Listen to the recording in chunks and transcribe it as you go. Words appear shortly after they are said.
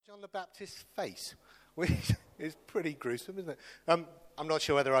John the Baptist's face, which is pretty gruesome, isn't it? I'm not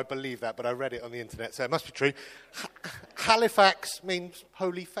sure whether I believe that, but I read it on the internet, so it must be true. Halifax means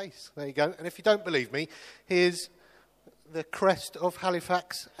holy face. There you go. And if you don't believe me, here's the crest of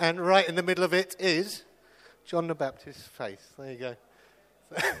Halifax, and right in the middle of it is John the Baptist's face. There you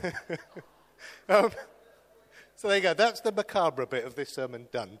go. So there you go. That's the macabre bit of this sermon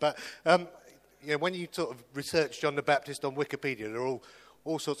done. But when you sort of research John the Baptist on Wikipedia, there are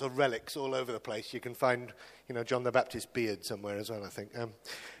all sorts of relics all over the place. You can find, John the Baptist's beard somewhere as well, I think.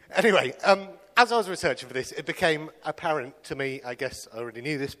 Anyway, as I was researching for this, it became apparent to me, I guess I already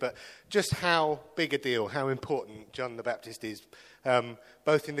knew this, but just how big a deal, how important John the Baptist is,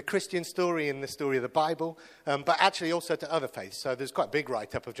 both in the Christian story and the story of the Bible, but actually also to other faiths. So there's quite a big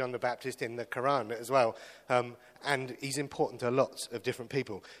write-up of John the Baptist in the Quran as well, and he's important to lots of different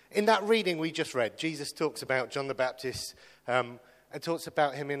people. In that reading we just read, Jesus talks about John the Baptist, and talks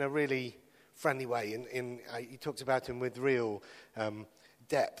about him in a really friendly way. He talks about him with real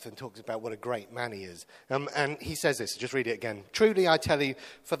depth and talks about what a great man he is. And he says this, just read it again. Truly I tell you,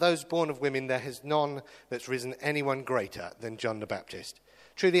 for those born of women, there has none that's risen anyone greater than John the Baptist.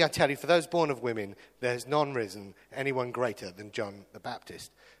 Truly I tell you, for those born of women, there has none risen anyone greater than John the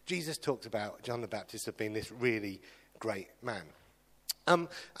Baptist. Jesus talks about John the Baptist as being this really great man. And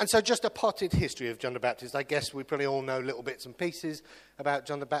so just a potted history of John the Baptist. I guess we probably all know little bits and pieces about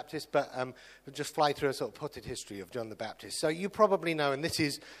John the Baptist, but we'll just fly through a sort of potted history of John the Baptist. So you probably know, and this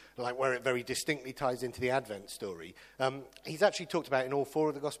is like where it very distinctly ties into the Advent story. He's actually talked about in all four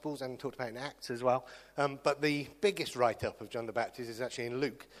of the Gospels and talked about in Acts as well. But the biggest write-up of John the Baptist is actually in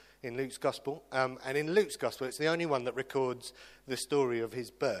Luke, in Luke's Gospel. And in Luke's Gospel, it's the only one that records the story of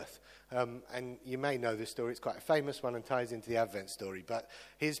his birth. And you may know this story, it's quite a famous one and ties into the Advent story. But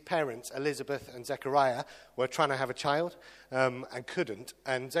his parents, Elizabeth and Zechariah, were trying to have a child and couldn't.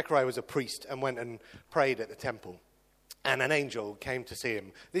 And Zechariah was a priest and went and prayed at the temple. And an angel came to see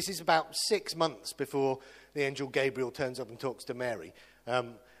him. This is about 6 months before the angel Gabriel turns up and talks to Mary.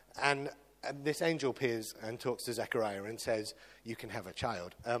 And this angel appears and talks to Zechariah and says, you can have a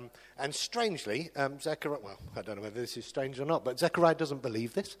child. And strangely, Zechariah, well, I don't know whether this is strange or not, but Zechariah doesn't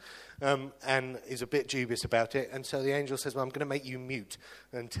believe this and is a bit dubious about it. And so the angel says, well, I'm going to make you mute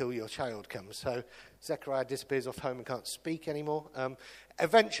until your child comes. So Zechariah disappears off home and can't speak anymore.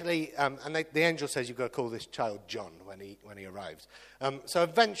 Eventually, the angel says you've got to call this child John when he arrives. So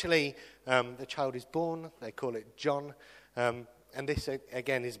eventually, the child is born. They call it John. And this,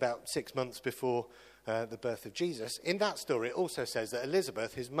 again, is about 6 months before the birth of Jesus. In that story, it also says that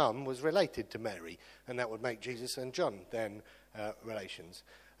Elizabeth, his mum, was related to Mary, and that would make Jesus and John then relations.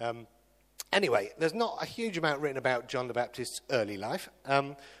 Anyway, there's not a huge amount written about John the Baptist's early life,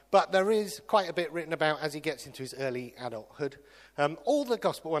 but there is quite a bit written about as he gets into his early adulthood. All the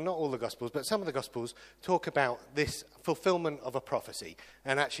Gospels, well, not all the Gospels, but some of the Gospels talk about this fulfillment of a prophecy,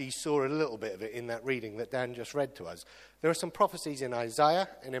 and actually you saw a little bit of it in that reading that Dan just read to us. There are some prophecies in Isaiah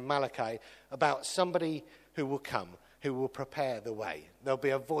and in Malachi about somebody who will come, who will prepare the way. There'll be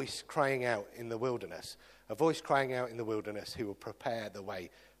a voice crying out in the wilderness, a voice crying out in the wilderness who will prepare the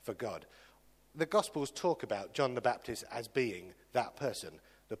way for God. The Gospels talk about John the Baptist as being that person,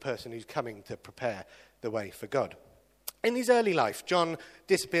 the person who's coming to prepare the way for God. In his early life, John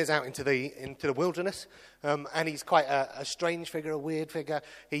disappears out into the wilderness, and he's quite a strange figure, a weird figure.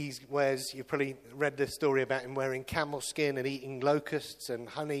 You've probably read the story about him wearing camel skin and eating locusts and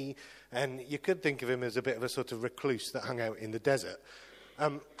honey, and you could think of him as a bit of a sort of recluse that hung out in the desert.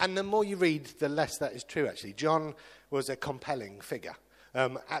 And the more you read, the less that is true, actually. John was a compelling figure.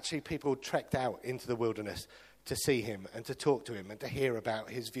 Actually, people trekked out into the wilderness to see him and to talk to him and to hear about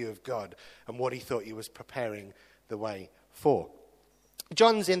his view of God and what he thought he was preparing the way for.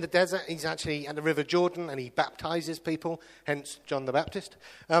 John's in the desert. He's actually at the River Jordan and he baptizes people, hence John the Baptist.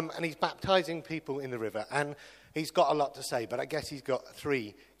 And he's baptizing people in the river. And he's got a lot to say, but I guess he's got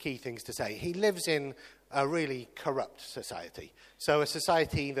three key things to say. He lives in a really corrupt society. So a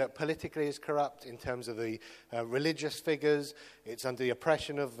society that politically is corrupt in terms of the religious figures. It's under the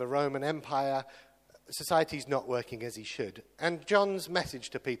oppression of the Roman Empire. Society's not working as he should. And John's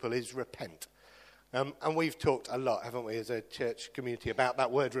message to people is repent. And we've talked a lot, haven't we, as a church community about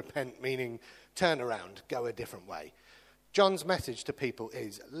that word repent, meaning turn around, go a different way. John's message to people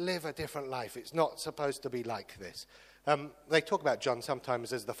is live a different life. It's not supposed to be like this. They talk about John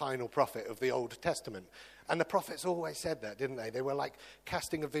sometimes as the final prophet of the Old Testament. And the prophets always said that, didn't they? They were like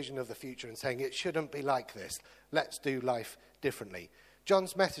casting a vision of the future and saying it shouldn't be like this. Let's do life differently.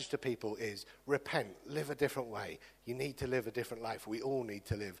 John's message to people is repent, live a different way. You need to live a different life. We all need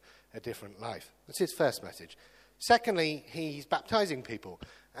to live a different life. That's his first message. Secondly, he's baptizing people.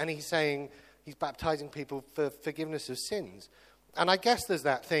 And he's saying he's baptizing people for forgiveness of sins. And I guess there's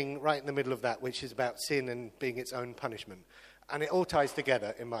that thing right in the middle of that, which is about sin and being its own punishment. And it all ties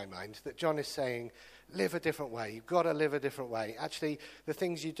together in my mind, that John is saying, live a different way. You've got to live a different way. Actually, the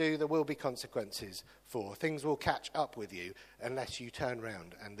things you do, there will be consequences for. Things will catch up with you unless you turn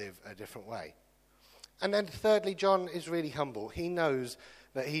around and live a different way. And then thirdly, John is really humble. He knows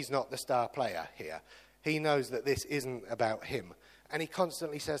that he's not the star player here. He knows that this isn't about him. And he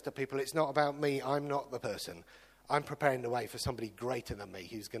constantly says to people, it's not about me. I'm not the person. I'm preparing the way for somebody greater than me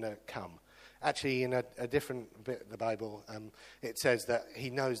who's going to come. Actually, in a different bit of the Bible, it says that he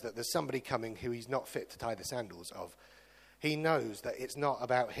knows that there's somebody coming who he's not fit to tie the sandals of. He knows that it's not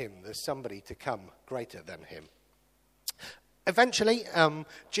about him. There's somebody to come greater than him. Eventually,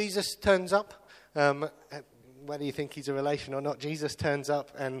 Jesus turns up. Whether you think he's a relation or not, Jesus turns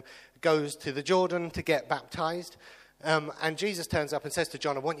up and goes to the Jordan to get baptized. And Jesus turns up and says to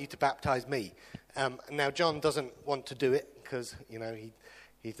John, I want you to baptize me. Now, John doesn't want to do it because,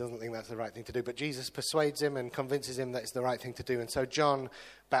 he doesn't think that's the right thing to do. But Jesus persuades him and convinces him that it's the right thing to do. And so John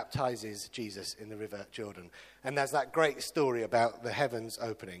baptizes Jesus in the River Jordan. And there's that great story about the heavens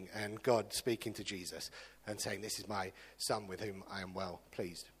opening and God speaking to Jesus and saying, this is my son with whom I am well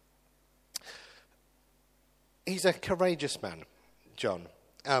pleased. He's a courageous man, John.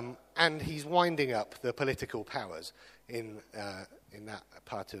 And he's winding up the political powers in that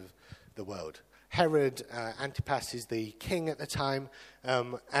part of the world. Herod Antipas is the king at the time,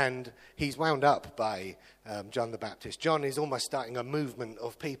 and he's wound up by John the Baptist. John is almost starting a movement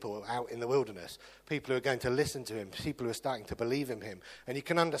of people out in the wilderness, people who are going to listen to him, people who are starting to believe in him. And you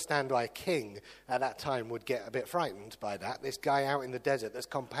can understand why a king at that time would get a bit frightened by that. This guy out in the desert that's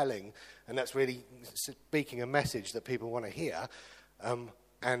compelling and that's really speaking a message that people want to hear.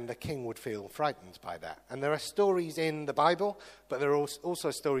 And the king would feel frightened by that. And there are stories in the Bible, but there are also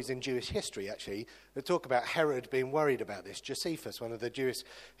stories in Jewish history, actually, that talk about Herod being worried about this. Josephus, one of the Jewish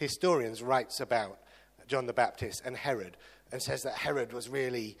historians, writes about John the Baptist and Herod and says that Herod was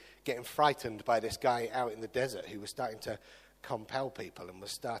really getting frightened by this guy out in the desert who was starting to compel people and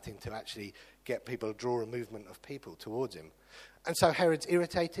was starting to actually get people to draw a movement of people towards him. And so Herod's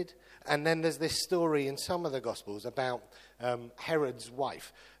irritated. And then there's this story in some of the Gospels about Herod's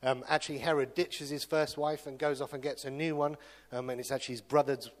wife. Actually, Herod ditches his first wife and goes off and gets a new one. And it's actually his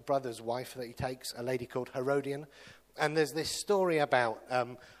brother's wife that he takes, a lady called Herodian. And there's this story about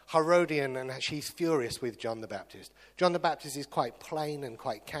Herodian, and she's furious with John the Baptist. John the Baptist is quite plain and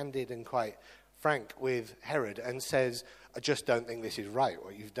quite candid and quite frank with Herod and says, I just don't think this is right,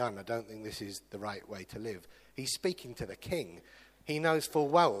 what you've done. I don't think this is the right way to live. He's speaking to the king. He knows full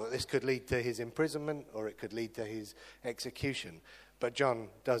well that this could lead to his imprisonment or it could lead to his execution. But John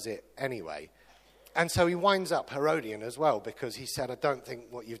does it anyway. And so he winds up Herodian as well because he said, I don't think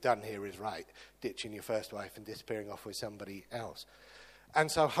what you've done here is right, ditching your first wife and disappearing off with somebody else. And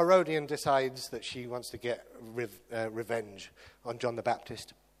so Herodian decides that she wants to get revenge on John the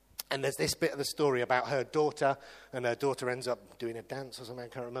Baptist. And there's this bit of the story about her daughter, and her daughter ends up doing a dance or something, I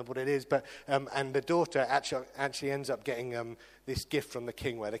can't remember what it is, but and the daughter actually ends up getting this gift from the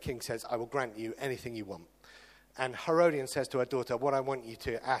king where the king says, I will grant you anything you want. And Herodian says to her daughter, what I want you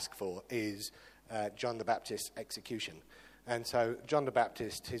to ask for is John the Baptist's execution. And so John the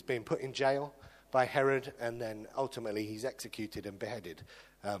Baptist is being put in jail by Herod, and then ultimately he's executed and beheaded.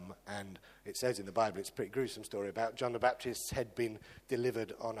 And it says in the Bible, it's a pretty gruesome story about John the Baptist's head being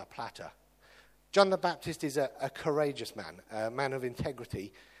delivered on a platter. John the Baptist is a courageous man, a man of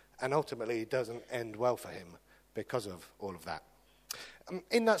integrity, and ultimately it doesn't end well for him because of all of that.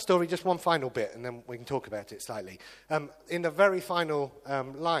 In that story, just one final bit, and then we can talk about it slightly. In the very final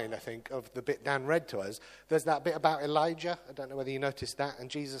line, I think, of the bit Dan read to us, there's that bit about Elijah. I don't know whether you noticed that. And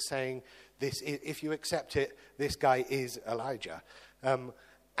Jesus saying, "This, if you accept it, this guy is Elijah."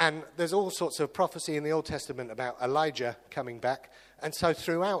 And there's all sorts of prophecy in the Old Testament about Elijah coming back. And so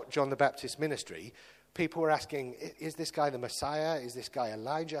throughout John the Baptist's ministry, people were asking, is this guy the Messiah? Is this guy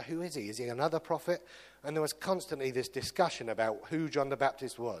Elijah? Who is he? Is he another prophet? And there was constantly this discussion about who John the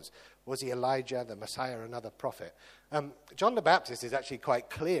Baptist was. Was he Elijah, the Messiah, another prophet? John the Baptist is actually quite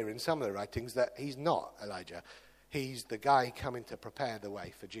clear in some of the writings that he's not Elijah. He's the guy coming to prepare the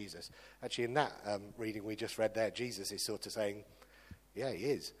way for Jesus. Actually, in that reading we just read there, Jesus is sort of saying, yeah, he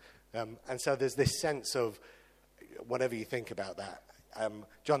is. And so there's this sense of, whatever you think about that,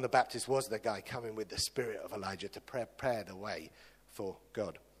 John the Baptist was the guy coming with the spirit of Elijah to prepare the way for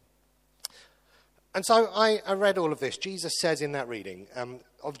God. And so I read all of this. Jesus says in that reading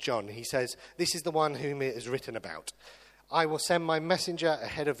of John, he says, this is the one whom it is written about. I will send my messenger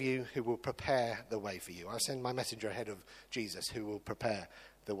ahead of you who will prepare the way for you. I'll send my messenger ahead of Jesus who will prepare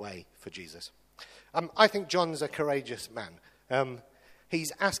the way for Jesus. I think John's a courageous man.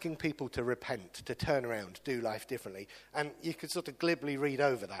 He's asking people to repent, to turn around, do life differently. And you could sort of glibly read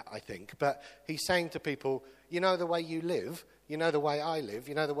over that, I think. But he's saying to people, you know the way you live, you know the way I live,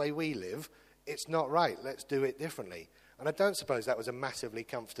 you know the way we live, it's not right, let's do it differently. And I don't suppose that was a massively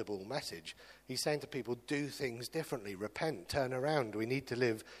comfortable message. He's saying to people, do things differently, repent, turn around, we need to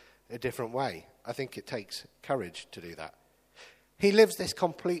live a different way. I think it takes courage to do that. He lives this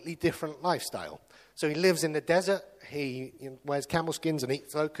completely different lifestyle. So he lives in the desert, he wears camel skins and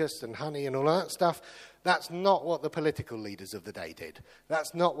eats locusts and honey and all that stuff. That's not what the political leaders of the day did.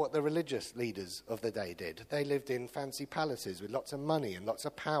 That's not what the religious leaders of the day did. They lived in fancy palaces with lots of money and lots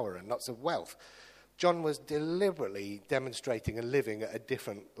of power and lots of wealth. John was deliberately demonstrating and living a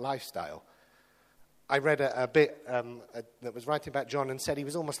different lifestyle. I read a bit that was writing about John and said he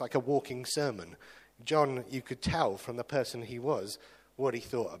was almost like a walking sermon. John, you could tell from the person he was what he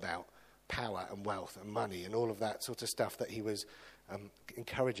thought about power and wealth and money and all of that sort of stuff that he was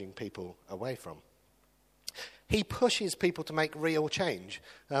encouraging people away from. He pushes people to make real change.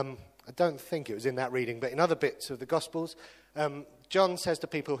 I don't think it was in that reading, but in other bits of the Gospels, John says to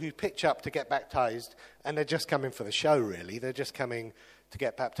people who pitch up to get baptized, and they're just coming for the show, really. They're just coming to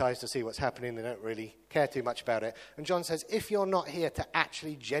get baptized to see what's happening. They don't really care too much about it. And John says, if you're not here to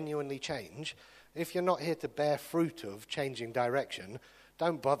actually genuinely change, if you're not here to bear fruit of changing direction,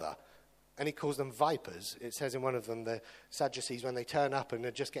 don't bother. And he calls them vipers. It says in one of them, the Sadducees, when they turn up and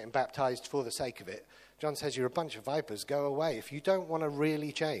they're just getting baptized for the sake of it, John says, you're a bunch of vipers, go away. If you don't want to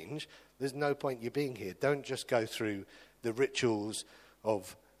really change, there's no point you being here. Don't just go through the rituals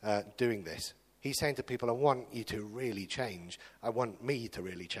of doing this. He's saying to people, I want you to really change. I want me to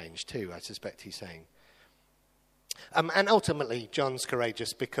really change too, I suspect he's saying. And ultimately, John's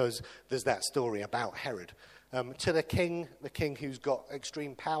courageous because there's that story about Herod. To the king who's got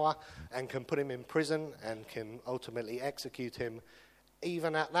extreme power and can put him in prison and can ultimately execute him,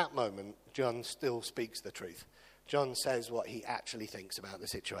 even at that moment, John still speaks the truth. John says what he actually thinks about the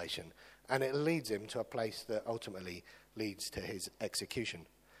situation, and it leads him to a place that ultimately leads to his execution.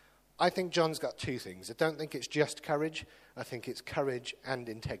 I think John's got two things. I don't think it's just courage. I think it's courage and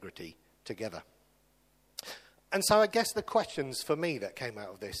integrity together. And so I guess the questions for me that came out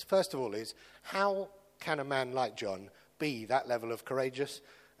of this, first of all, is how can a man like John be that level of courageous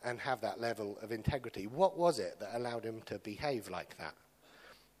and have that level of integrity? What was it that allowed him to behave like that?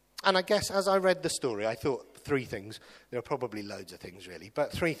 And I guess as I read the story, I thought three things. There are probably loads of things, really,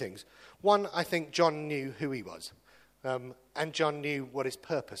 but three things. One, I think John knew who he was, and John knew what his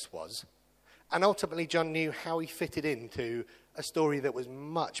purpose was. And ultimately, John knew how he fitted into a story that was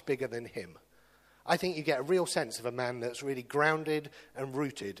much bigger than him. I think you get a real sense of a man that's really grounded and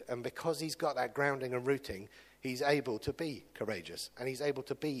rooted, and because he's got that grounding and rooting, he's able to be courageous, and he's able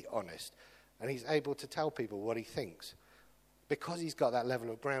to be honest, and he's able to tell people what he thinks, because he's got that level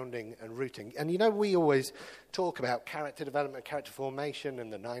of grounding and rooting. And you know, we always talk about character development, character formation,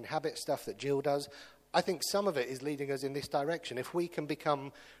 and the 9 habits stuff that Jill does. I think some of it is leading us in this direction. If we can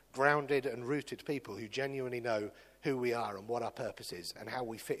become grounded and rooted people who genuinely know who we are and what our purpose is and how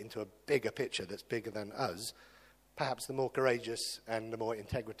we fit into a bigger picture that's bigger than us, perhaps the more courageous and the more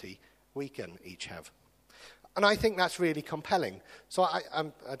integrity we can each have. And I think that's really compelling. So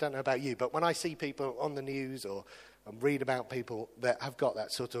I don't know about you, but when I see people on the news or read about people that have got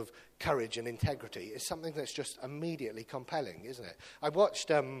that sort of courage and integrity, it's something that's just immediately compelling, isn't it? I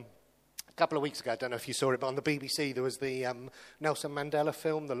watched a couple of weeks ago, I don't know if you saw it, but on the BBC there was the Nelson Mandela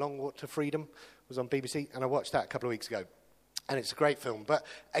film, The Long Walk to Freedom, was on BBC, and I watched that a couple of weeks ago. And it's a great film, but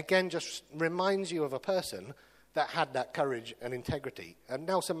again, just reminds you of a person that had that courage and integrity. And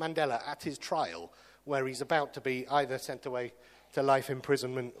Nelson Mandela, at his trial, where he's about to be either sent away to life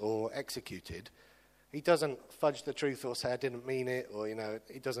imprisonment or executed, he doesn't fudge the truth or say, I didn't mean it, or,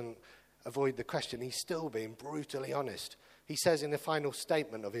 he doesn't avoid the question. He's still being brutally honest. He says in the final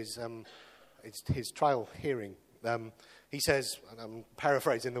statement of his trial hearing, he says, and I'm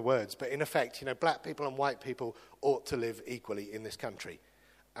paraphrasing the words, but in effect, black people and white people ought to live equally in this country.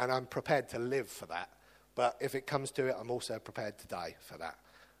 And I'm prepared to live for that. But if it comes to it, I'm also prepared to die for that.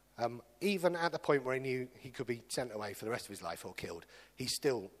 Even at the point where he knew he could be sent away for the rest of his life or killed, he's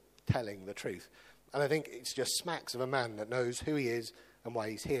still telling the truth. And I think it's just smacks of a man that knows who he is and why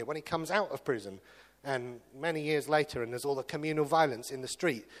he's here. When he comes out of prison, and many years later, and there's all the communal violence in the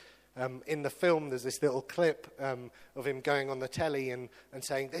street, in the film there's this little clip of him going on the telly and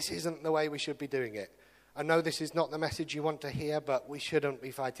saying, this isn't the way we should be doing it. I know this is not the message you want to hear, but we shouldn't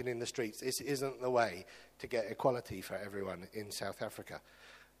be fighting in the streets. This isn't the way to get equality for everyone in South Africa.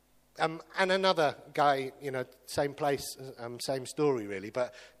 And another guy, same place, same story really,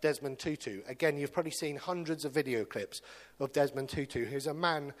 but Desmond Tutu. Again, you've probably seen hundreds of video clips of Desmond Tutu, who's a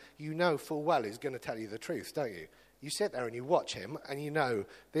man you know full well is going to tell you the truth, don't you? You sit there and you watch him, and you know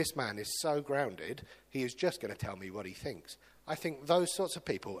this man is so grounded, he is just going to tell me what he thinks. I think those sorts of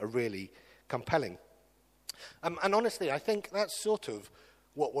people are really compelling. And honestly, I think that's sort of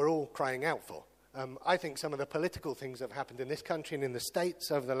what we're all crying out for. I think some of the political things that have happened in this country and in the States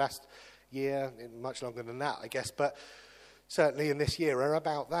over the last year, much longer than that, I guess, but certainly in this year, are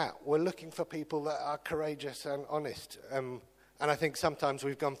about that. We're looking for people that are courageous and honest. And I think sometimes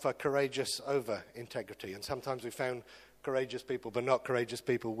we've gone for courageous over integrity, and sometimes we've found courageous people but not courageous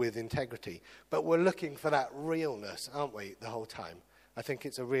people with integrity. But we're looking for that realness, aren't we, the whole time? I think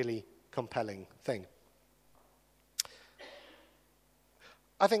it's a really compelling thing.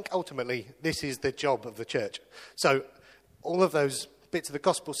 I think ultimately this is the job of the church. So all of those bits of the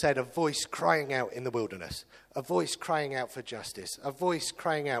gospel said a voice crying out in the wilderness, a voice crying out for justice, a voice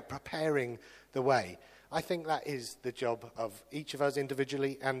crying out, preparing the way. I think that is the job of each of us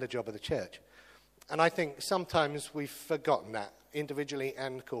individually and the job of the church. And I think sometimes we've forgotten that, individually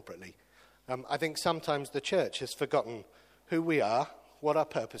and corporately. I think sometimes the church has forgotten who we are, what our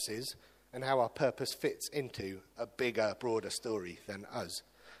purpose is, and how our purpose fits into a bigger, broader story than us.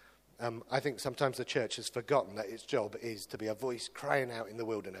 I think sometimes the church has forgotten that its job is to be a voice crying out in the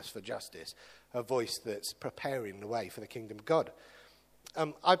wilderness for justice, a voice that's preparing the way for the kingdom of God.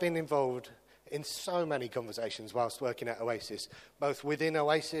 I've been involved in so many conversations whilst working at Oasis, both within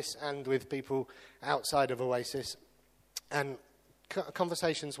Oasis and with people outside of Oasis, and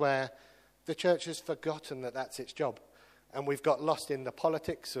conversations where the church has forgotten that that's its job. And we've got lost in the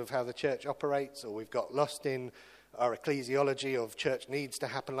politics of how the church operates, or we've got lost in our ecclesiology of church needs to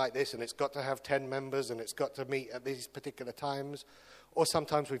happen like this, and it's got to have 10 members, and it's got to meet at these particular times. Or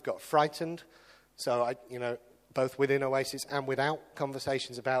sometimes we've got frightened. So, both within Oasis and without,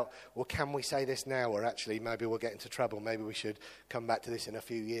 conversations about, well, can we say this now? Or actually, maybe we'll get into trouble. Maybe we should come back to this in a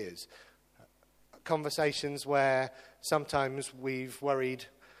few years. Conversations where sometimes we've worried,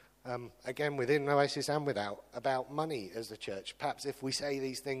 again, within Oasis and without, about money as the church. Perhaps if we say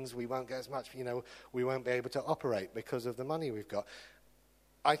these things, we won't get as much, we won't be able to operate because of the money we've got.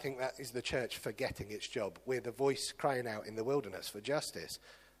 I think that is the church forgetting its job. We're the voice crying out in the wilderness for justice.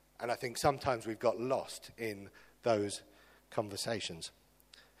 And I think sometimes we've got lost in those conversations.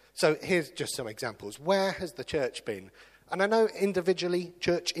 So here's just some examples. Where has the church been? And I know individually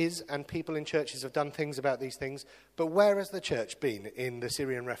churches and people in churches have done things about these things, but where has the church been in the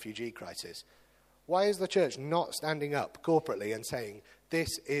Syrian refugee crisis? Why is the church not standing up corporately and saying,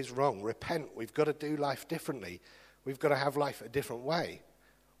 this is wrong, repent, we've got to do life differently, we've got to have life a different way?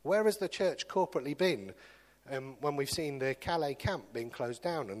 Where has the church corporately been when we've seen the Calais camp being closed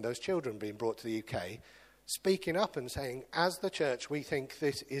down and those children being brought to the UK, speaking up and saying, as the church, we think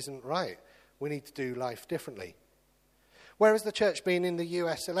this isn't right, we need to do life differently? Where has the church been in the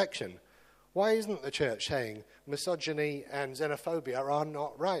US election? Why isn't the church saying misogyny and xenophobia are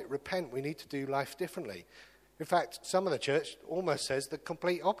not right? Repent, we need to do life differently. In fact, some of the church almost says the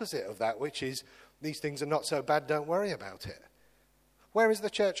complete opposite of that, which is these things are not so bad, don't worry about it. Where is the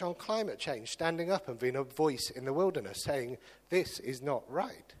church on climate change, standing up and being a voice in the wilderness, saying this is not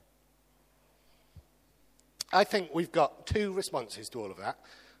right? I think we've got two responses to all of that,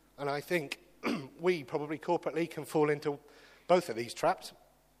 and I think we probably corporately can fall into both of these traps.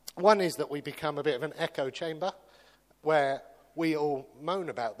 One is that we become a bit of an echo chamber where we all moan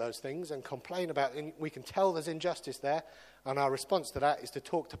about those things and complain about it. We can tell there's injustice there, and our response to that is to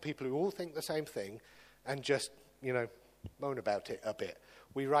talk to people who all think the same thing and just, moan about it a bit.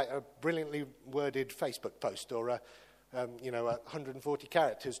 We write a brilliantly worded Facebook post or a 140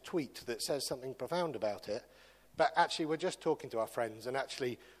 characters tweet that says something profound about it, but actually we're just talking to our friends, and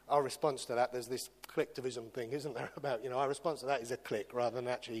actually our response to that, there's this clicktivism thing, isn't there, about, our response to that is a click rather than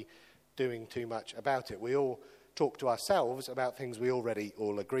actually doing too much about it. We all talk to ourselves about things we already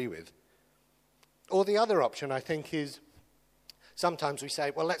all agree with. Or the other option, I think, is sometimes we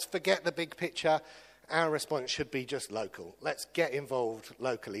say, well, let's forget the big picture. Our response should be just local. Let's get involved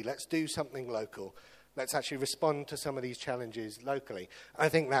locally. Let's do something local. Let's actually respond to some of these challenges locally. I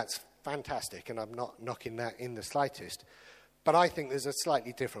think that's fantastic, and I'm not knocking that in the slightest. But I think there's a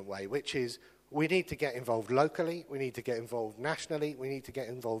slightly different way, which is we need to get involved locally, we need to get involved nationally, we need to get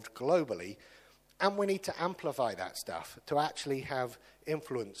involved globally, and we need to amplify that stuff to actually have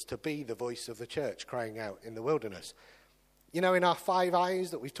influence, to be the voice of the church crying out in the wilderness. In our 5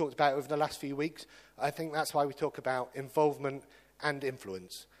 I's that we've talked about over the last few weeks, I think that's why we talk about involvement and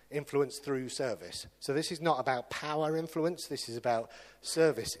influence. influence through service. So this is not about power influence, this is about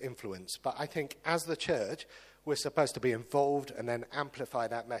service influence. But I think as the church, we're supposed to be involved and then amplify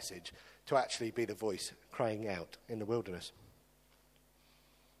that message to actually be the voice crying out in the wilderness.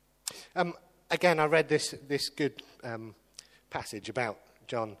 Again, I read this good passage about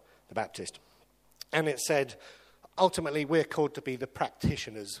John the Baptist. And it said, ultimately, we're called to be the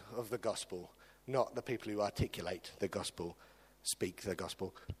practitioners of the gospel, not the people who articulate the gospel, speak the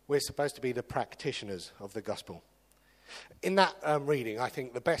gospel. We're supposed to be the practitioners of the gospel. In that reading, I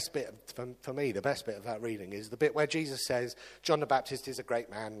think the best bit, for me, the best bit of that reading is the bit where Jesus says, John the Baptist is a great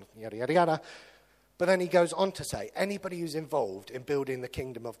man, yada, yada, yada. But then he goes on to say, anybody who's involved in building the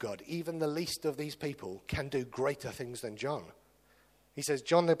kingdom of God, even the least of these people, can do greater things than John. He says,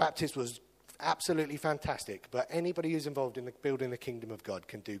 John the Baptist was absolutely fantastic, but anybody who's involved in building the kingdom of God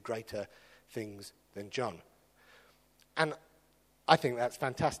can do greater things than John. And I think that's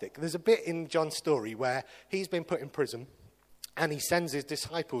fantastic. There's a bit in John's story where he's been put in prison and he sends his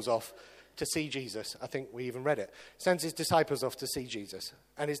disciples off to see Jesus. I think we even read it. Sends his disciples off to see Jesus.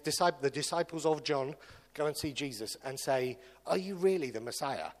 And the disciples of John go and see Jesus and say, are you really the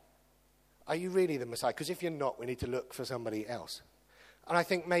Messiah? Are you really the Messiah? Because if you're not, we need to look for somebody else. And I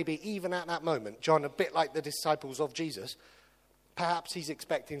think maybe even at that moment, John, a bit like the disciples of Jesus, perhaps he's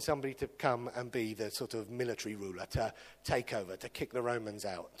expecting somebody to come and be the sort of military ruler, to take over, to kick the Romans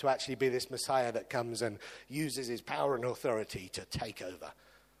out, to actually be this Messiah that comes and uses his power and authority to take over.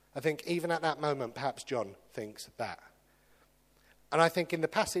 I think even at that moment, perhaps John thinks that. And I think in the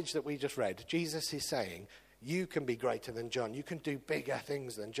passage that we just read, Jesus is saying, you can be greater than John. You can do bigger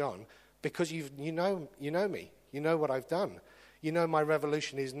things than John because you know me. You know what I've done. You know my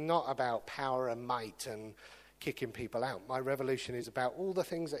revolution is not about power and might and kicking people out. My revolution is about all the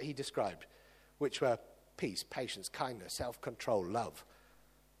things that he described, which were peace, patience, kindness, self-control, love.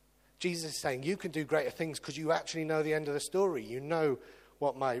 Jesus is saying you can do greater things because you actually know the end of the story. You know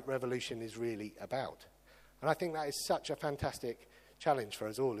what my revolution is really about. And I think that is such a fantastic challenge for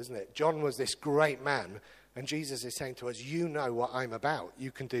us all, isn't it? John was this great man, and Jesus is saying to us, you know what I'm about.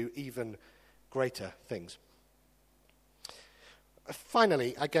 You can do even greater things.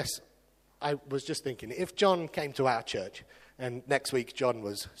 Finally, I guess I was just thinking, if John came to our church, and next week John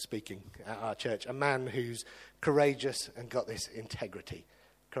was speaking at our church, a man who's courageous and got this integrity,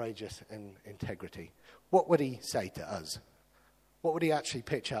 courageous and integrity, what would he say to us? What would he actually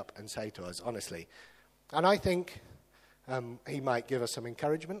pitch up and say to us, honestly? And I think he might give us some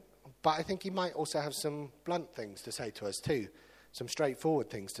encouragement, but I think he might also have some blunt things to say to us too, some straightforward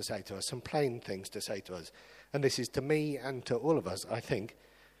things to say to us, some plain things to say to us. And this is to me and to all of us, I think.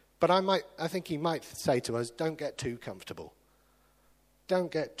 But I think he might say to us, don't get too comfortable.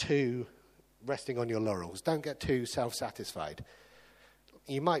 Don't get too resting on your laurels. Don't get too self-satisfied.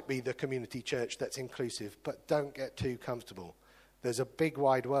 You might be the community church that's inclusive, but don't get too comfortable. There's a big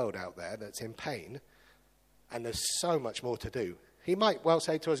wide world out there that's in pain, and there's so much more to do. He might well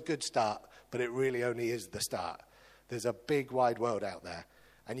say to us, good start, but it really only is the start. There's a big wide world out there,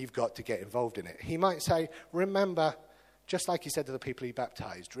 and you've got to get involved in it. He might say, remember, just like he said to the people he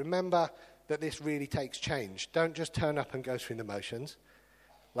baptized, remember that this really takes change. Don't just turn up and go through the motions.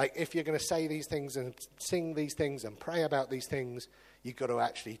 Like, if you're going to say these things and sing these things and pray about these things, you've got to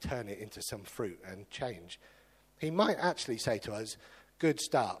actually turn it into some fruit and change. He might actually say to us, good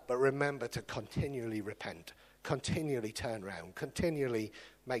start, but remember to continually repent, continually turn around, continually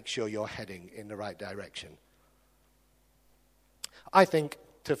make sure you're heading in the right direction. I think,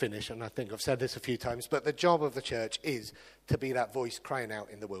 to finish, and I think I've said this a few times, but the job of the church is to be that voice crying out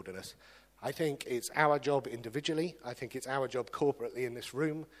in the wilderness. I think it's our job individually. I think it's our job corporately in this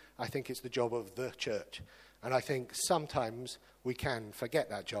room. I think it's the job of the church. And I think sometimes we can forget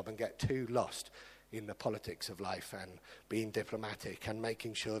that job and get too lost in the politics of life and being diplomatic and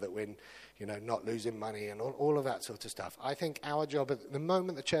making sure that we're, not losing money and all of that sort of stuff. I think our job, at the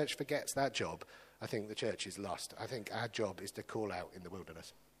moment the church forgets that job, I think the church is lost. I think our job is to call out in the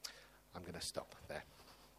wilderness. I'm going to stop there.